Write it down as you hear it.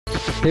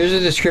Here's a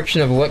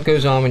description of what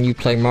goes on when you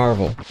play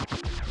Marvel.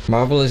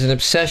 Marvel is an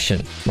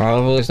obsession.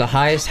 Marvel is the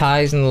highest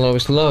highs and the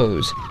lowest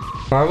lows.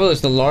 Marvel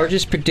is the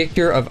largest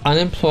predictor of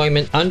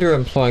unemployment,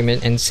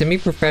 underemployment, and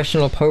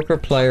semi-professional poker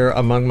player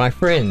among my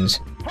friends.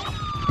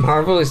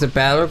 Marvel is the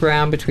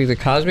battleground between the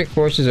cosmic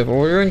forces of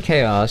order and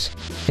chaos,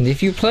 and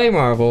if you play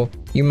Marvel,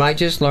 you might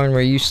just learn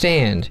where you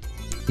stand.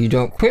 You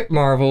don't quit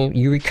Marvel,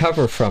 you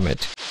recover from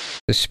it.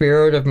 The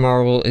spirit of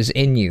Marvel is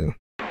in you.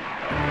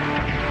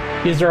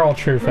 These are all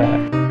true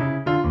facts.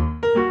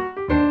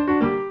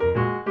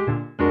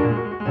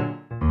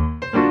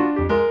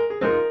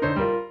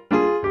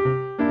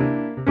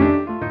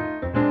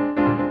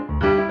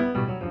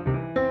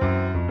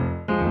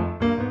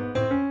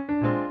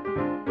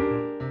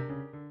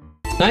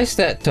 Nice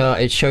that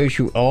it shows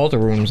you all the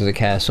rooms of the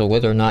castle,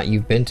 whether or not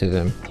you've been to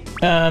them.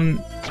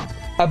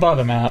 I bought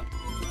a map.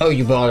 Oh,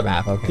 you bought a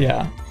map, okay.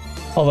 Yeah.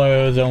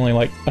 Although it was only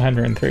like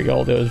 103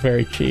 gold, it was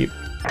very cheap.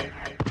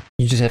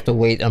 You just have to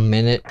wait a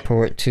minute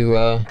for it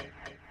to,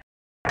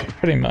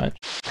 Pretty much.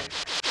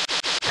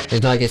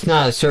 It's like, it's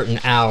not a certain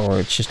hour,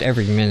 it's just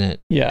every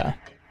minute. Yeah.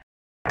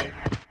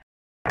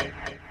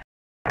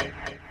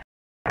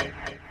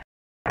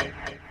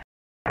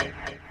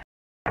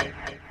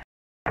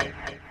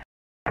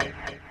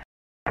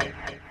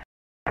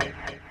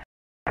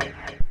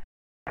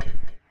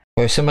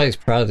 Boy, somebody's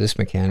proud of this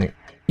mechanic.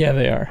 Yeah,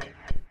 they are.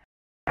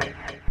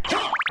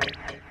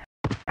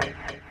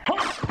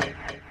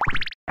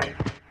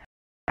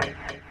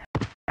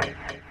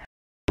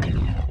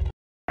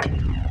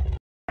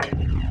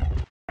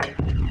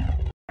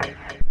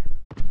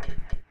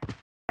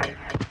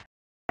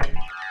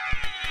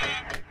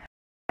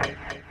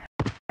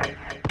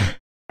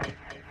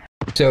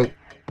 So,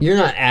 you're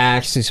not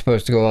actually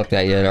supposed to go up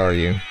that yet, are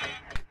you?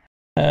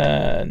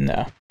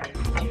 No.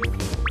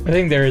 I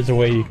think there is a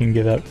way you can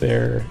get up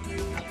there.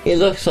 It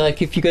looks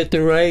like if you get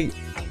the right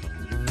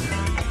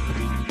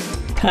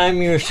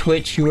time your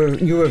switch, you were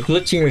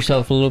glitching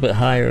yourself a little bit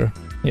higher.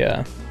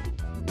 Yeah.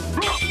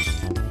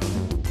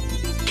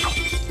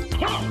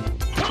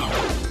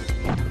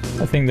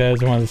 I think that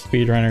is one of the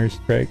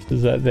speedrunners' tricks,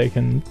 is that they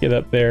can get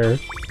up there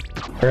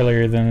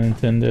earlier than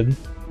intended.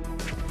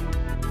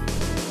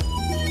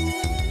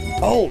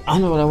 Oh, I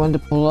know what I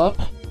wanted to pull up.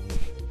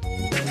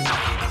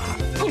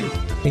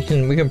 We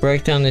can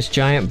break down this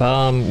giant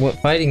bomb. What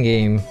fighting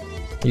game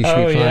you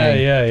should be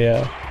playing?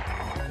 yeah.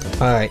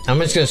 All right, I'm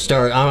just gonna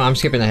start. I'm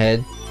skipping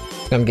ahead.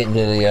 I'm getting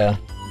to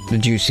the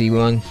juicy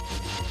one.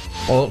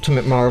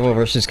 Ultimate Marvel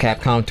vs.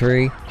 Capcom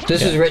 3.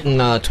 This was written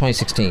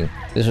 2016.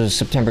 This was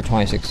September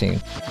 2016.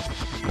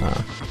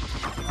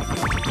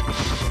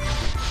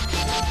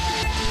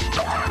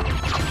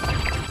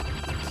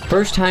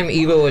 First-time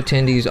EVO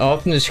attendees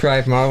often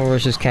describe Marvel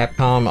vs.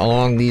 Capcom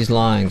along these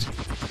lines.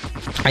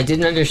 I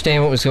didn't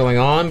understand what was going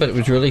on, but it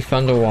was really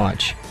fun to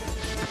watch.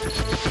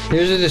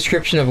 Here's a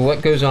description of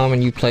what goes on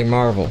when you play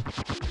Marvel.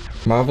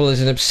 Marvel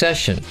is an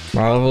obsession.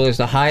 Marvel is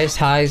the highest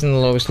highs and the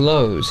lowest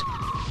lows.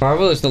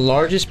 Marvel is the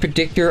largest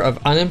predictor of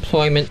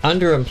unemployment,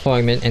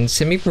 underemployment, and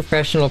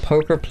semi-professional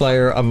poker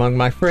player among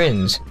my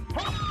friends.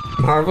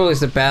 Marvel is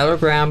the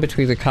battleground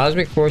between the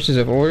cosmic forces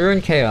of order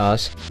and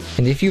chaos,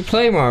 and if you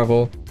play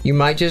Marvel, you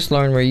might just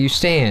learn where you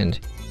stand.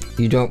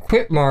 You don't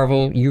quit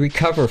Marvel, you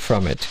recover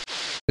from it.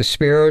 The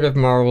spirit of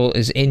Marvel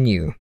is in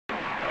you.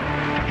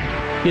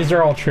 These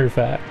are all true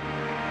facts.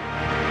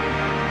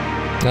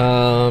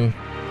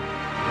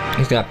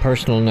 He's got a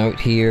personal note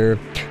here.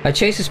 I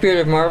chased the spirit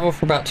of Marvel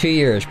for about 2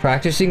 years,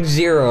 practicing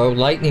zero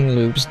lightning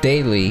loops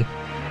daily.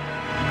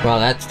 Well,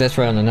 that's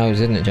right on the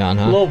nose, isn't it, John,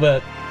 huh? A little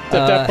bit.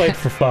 I played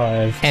for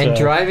 5. And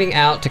driving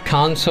out to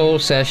console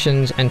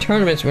sessions and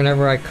tournaments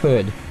whenever I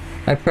could.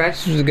 I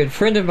practiced with a good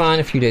friend of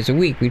mine a few days a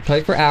week. We'd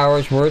play for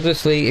hours,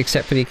 wordlessly,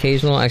 except for the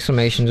occasional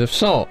exclamations of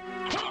salt.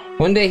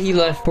 One day he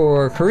left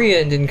for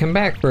Korea and didn't come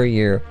back for a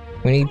year.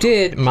 When he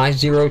did, my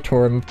zero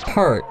tore him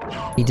apart.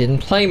 He didn't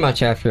play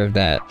much after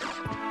that.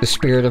 The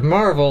spirit of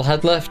Marvel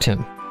had left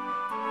him.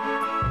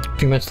 A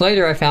few months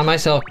later, I found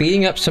myself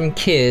beating up some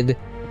kid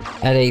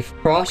at a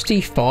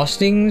Frosty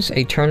Faustings,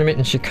 a tournament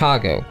in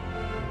Chicago.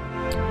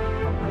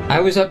 I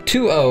was up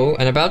 2-0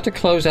 and about to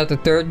close out the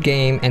third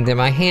game, and then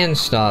my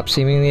hands stopped,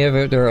 seemingly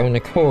of their own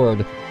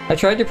accord. I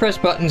tried to press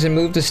buttons and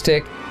move the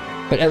stick,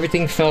 but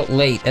everything felt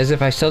late, as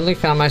if I suddenly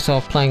found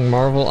myself playing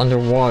Marvel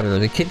underwater.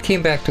 The kid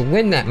came back to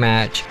win that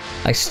match.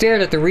 I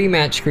stared at the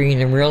rematch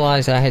screen and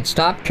realized I had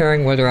stopped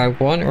caring whether I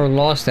won or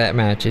lost that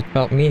match. It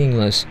felt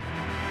meaningless.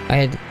 I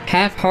had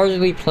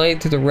half-heartedly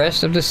played through the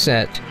rest of the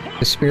set.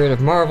 The spirit of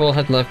Marvel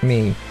had left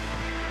me.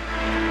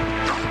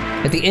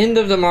 At the end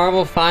of the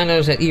Marvel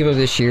Finals at EVO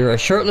this year, a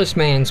shirtless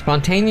man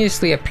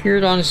spontaneously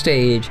appeared on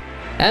stage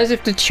as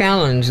if to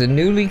challenge the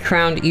newly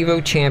crowned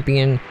EVO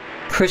champion,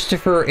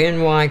 Christopher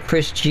N.Y.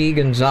 Chris G.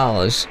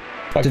 Gonzalez,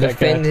 to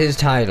defend his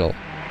title.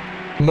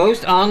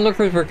 Most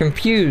onlookers were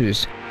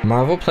confused.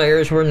 Marvel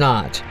players were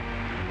not.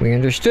 We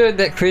understood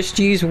that Chris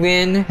G's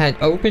win had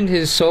opened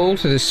his soul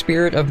to the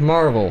spirit of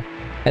Marvel.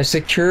 As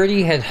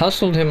security had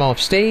hustled him off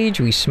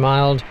stage, we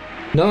smiled,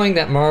 knowing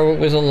that Marvel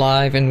was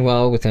alive and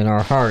well within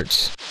our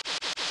hearts.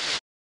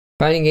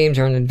 Fighting games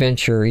are an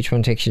adventure. Each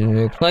one takes you to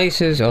new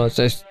places. Oh, it's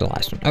just the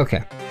last one.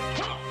 Okay.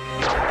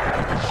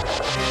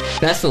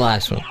 That's the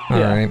last one.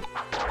 Alright.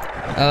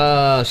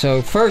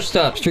 So first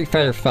up, Street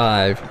Fighter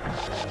V.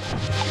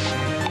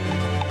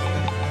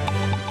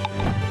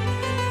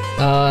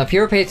 If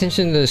you ever pay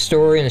attention to the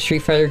story in a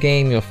Street Fighter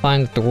game, you'll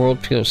find that the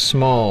world feels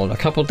small. A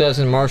couple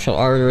dozen martial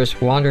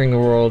artists wandering the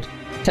world,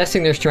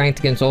 testing their strength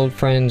against old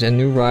friends and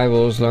new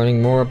rivals,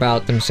 learning more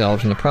about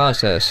themselves in the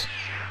process.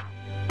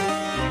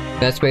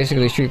 That's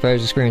basically Street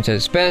Fighter's experience at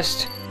its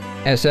best.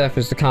 SF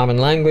is the common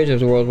language of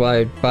the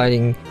worldwide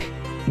fighting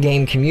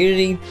game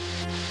community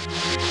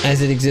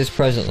as it exists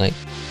presently.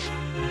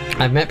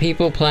 I've met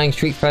people playing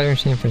Street Fighter in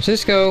San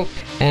Francisco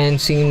and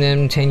seen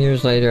them 10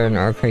 years later in an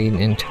arcade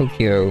in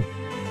Tokyo.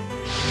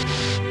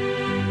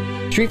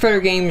 Street Fighter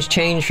games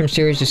change from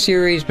series to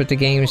series, but the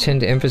games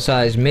tend to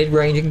emphasize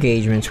mid-range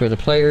engagements where the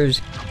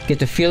players get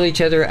to feel each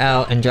other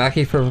out and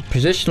jockey for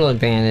positional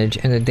advantage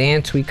in the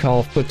dance we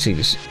call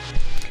footsies.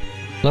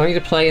 Learning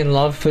to play and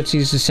love footsies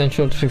is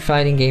essential to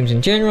fighting games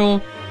in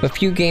general, but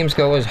few games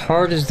go as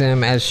hard as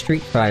them as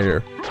Street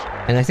Fighter.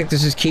 And I think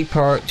this is key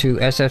part to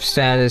SF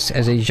status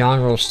as a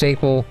genre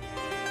staple.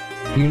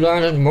 You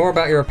learn more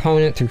about your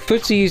opponent through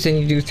footsies than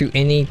you do through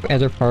any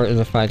other part of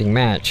the fighting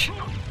match.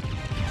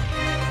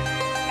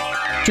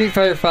 Street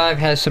Fighter V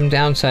has some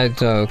downsides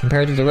though.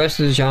 Compared to the rest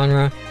of the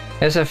genre,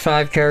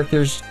 SF5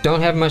 characters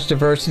don't have much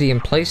diversity in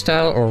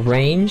playstyle or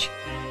range,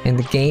 and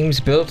the game's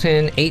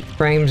built-in 8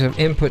 frames of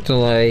input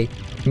delay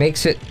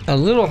makes it a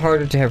little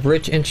harder to have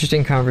rich,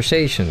 interesting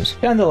conversations.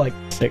 Down to like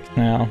 6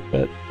 now,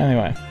 but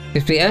anyway.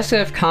 If the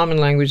SF common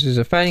language is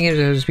a fighting game,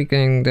 so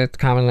speaking, that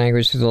common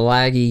language is a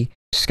laggy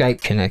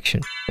Skype connection.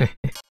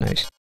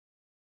 Nice.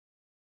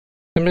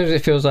 Sometimes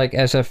it feels like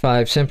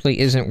SF5 simply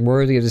isn't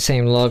worthy of the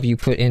same love you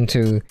put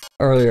into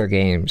earlier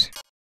games.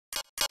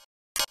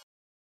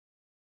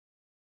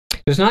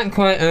 It's not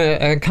quite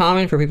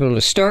uncommon for people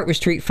to start with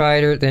Street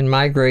Fighter, then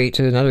migrate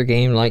to another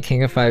game like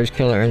King of Fighters,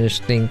 Killer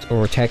Instinct,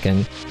 or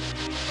Tekken,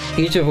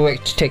 each of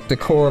which take the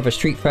core of a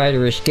Street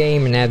Fighter-ish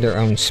game and add their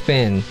own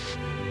spin.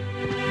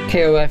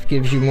 KOF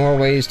gives you more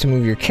ways to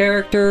move your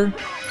character,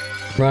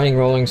 running,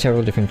 rolling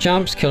several different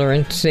jumps. Killer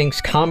Instinct's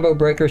combo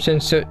breaker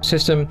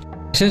system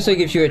essentially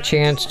gives you a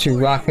chance to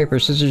rock, paper,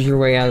 scissors your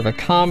way out of a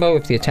combo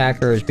if the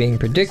attacker is being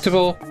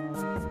predictable.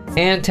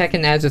 And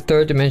Tekken adds a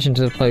third dimension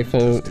to the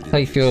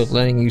playfield,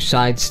 letting you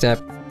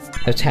sidestep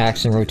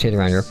attacks and rotate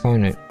around your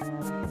opponent.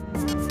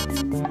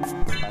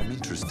 I'm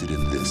interested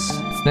in this.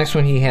 Next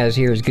one he has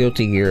here is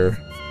Guilty Gear.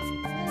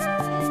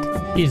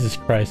 Jesus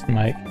Christ,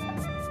 Mike.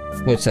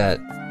 What's that?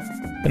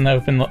 Can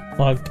open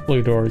locked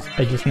blue doors.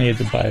 I just needed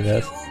to buy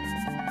this.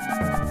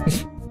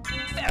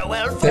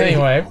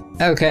 Anyway.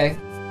 Okay.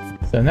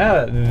 So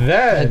now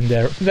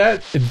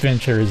that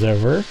adventure is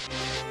over,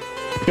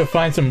 go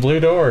find some blue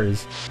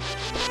doors.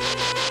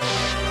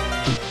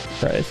 Jesus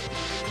Christ.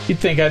 You'd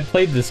think I'd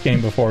played this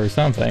game before or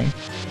something.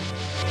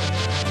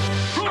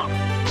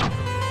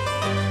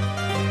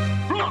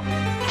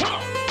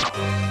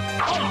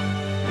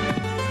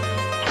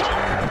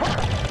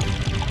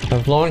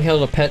 I've long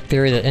held a pet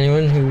theory that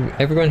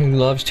everyone who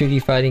loves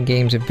 2D fighting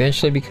games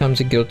eventually becomes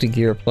a Guilty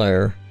Gear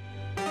player.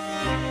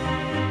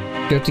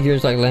 Guilty Gear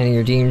is like landing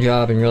your dream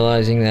job and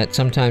realizing that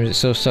sometimes it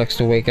so sucks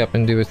to wake up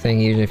and do a thing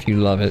even if you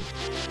love it.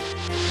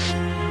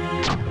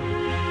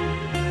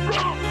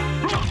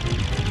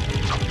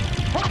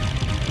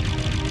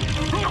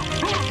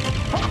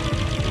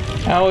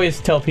 I always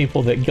tell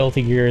people that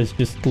Guilty Gear is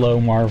just low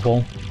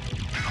Marvel.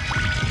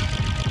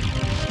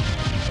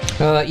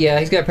 Yeah,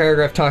 he's got a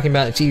paragraph talking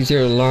about it's easier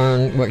to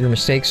learn what your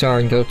mistakes are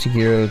in Guilty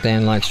Gear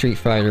than like Street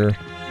Fighter.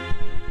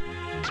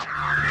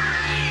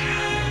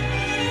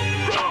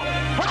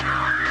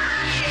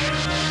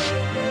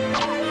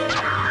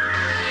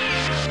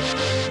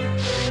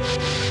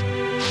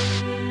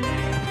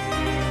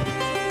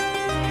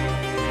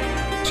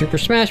 Super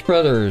Smash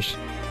Brothers.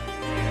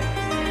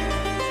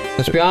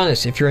 Let's be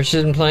honest, if you're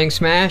interested in playing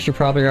Smash, you're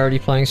probably already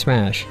playing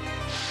Smash.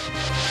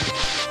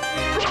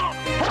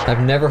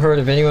 I've never heard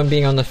of anyone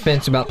being on the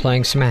fence about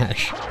playing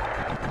Smash.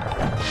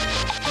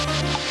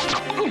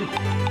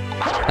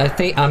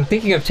 I'm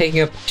thinking of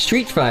taking up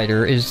Street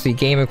Fighter is the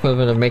game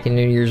equivalent of making a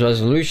New Year's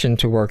resolution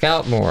to work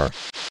out more.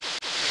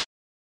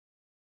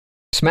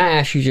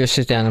 Smash, you just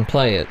sit down and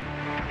play it.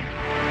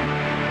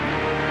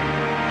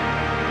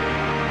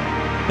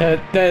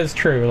 That is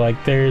true.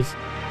 Like, there's...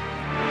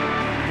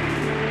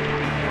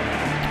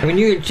 I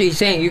mean, he's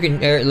saying you can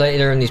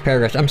later in these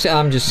paragraphs.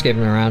 I'm just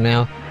skipping around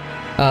now.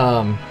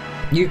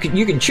 You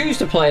can choose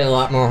to play a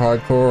lot more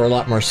hardcore or a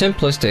lot more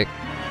simplistic,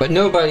 but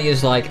nobody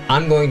is like,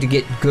 I'm going to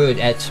get good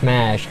at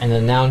Smash and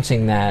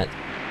announcing that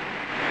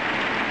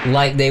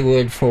like they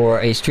would for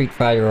a Street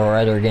Fighter or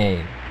other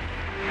game.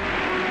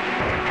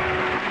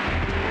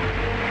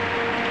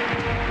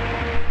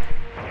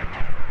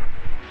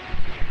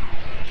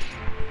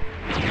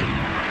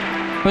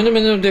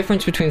 Fundamental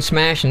difference between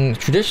Smash and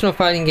traditional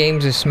fighting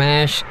games is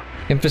Smash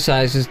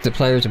emphasizes the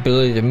player's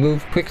ability to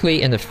move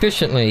quickly and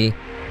efficiently,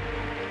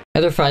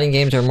 Other fighting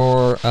games are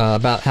more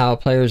about how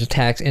players'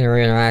 attacks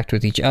interact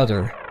with each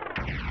other.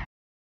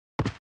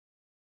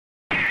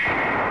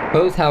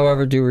 Both,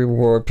 however, do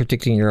reward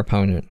predicting your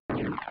opponent.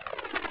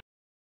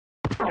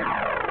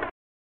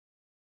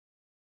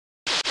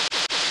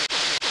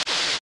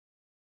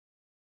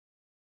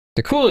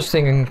 The coolest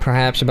thing,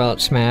 perhaps,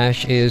 about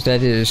Smash is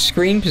that it is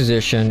screen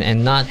position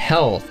and not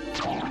health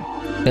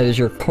that is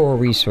your core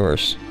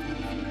resource.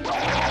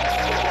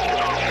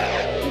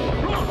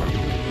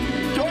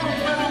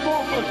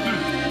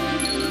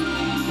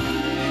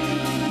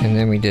 And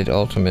then we did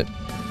Ultimate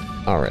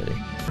already.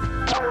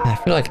 I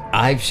feel like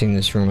I've seen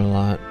this room a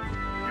lot.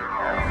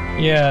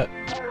 Yeah,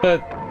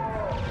 but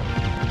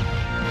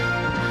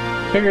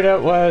figured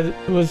out why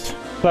it was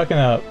fucking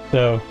up,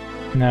 so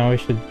now we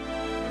should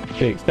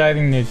see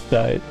exciting new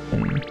sites.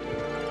 And...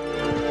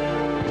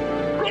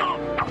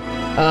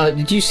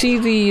 did you see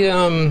the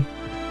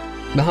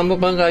Humble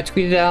Bundle I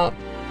tweeted out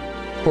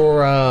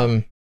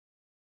for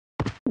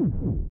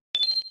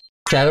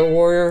Shadow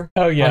Warrior?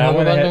 Oh yeah, I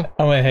went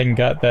ahead and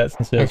got that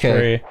since it was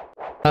free.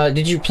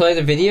 Did you play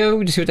the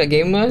video to see what that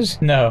game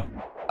was? No.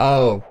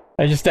 Oh.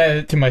 I just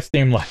added it to my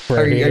Steam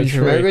library. Are you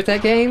familiar with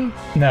that game?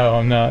 No,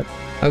 I'm not.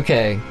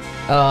 Okay.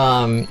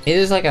 It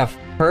is like a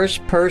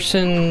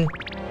first-person,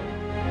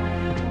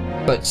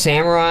 but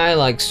samurai,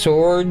 like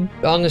sword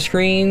on the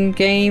screen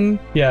game.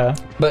 Yeah.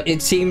 But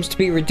it seems to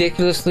be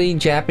ridiculously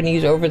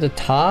Japanese over the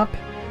top.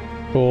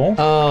 Cool.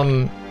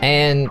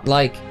 And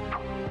like,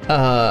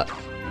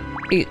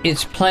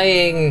 it's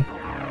playing.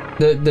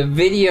 The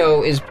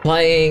video is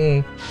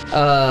playing.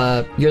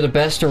 You're the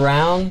best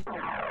around.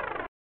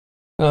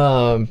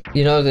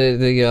 You know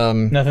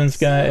the nothing's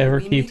gonna ever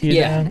keep you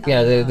down.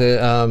 Yeah,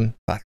 the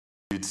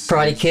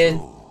Karate Kid.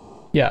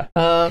 Yeah.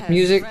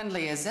 Music.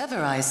 Friendly as ever,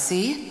 I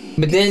see.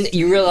 But then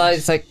you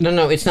realize, like,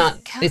 no, it's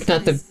not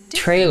the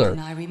trailer.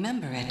 I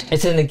remember it.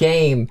 It's in the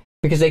game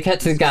because they cut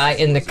to the guy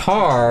in the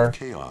car,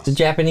 the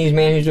Japanese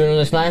man who's doing all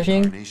the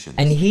slashing,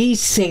 and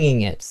he's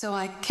singing it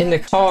in the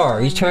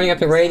car. He's turning up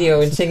the radio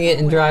and singing it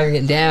and driving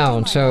it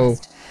down. So,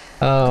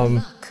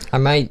 I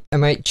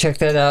might check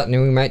that out, and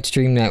then we might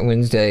stream that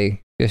Wednesday.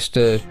 Just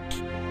if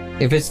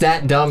it's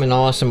that dumb and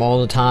awesome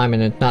all the time,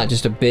 and it's not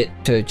just a bit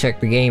to check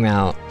the game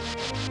out.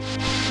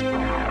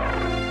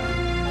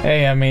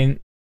 Hey, I mean,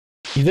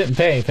 you didn't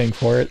pay anything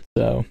for it,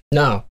 so...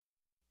 No,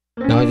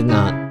 I did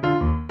not.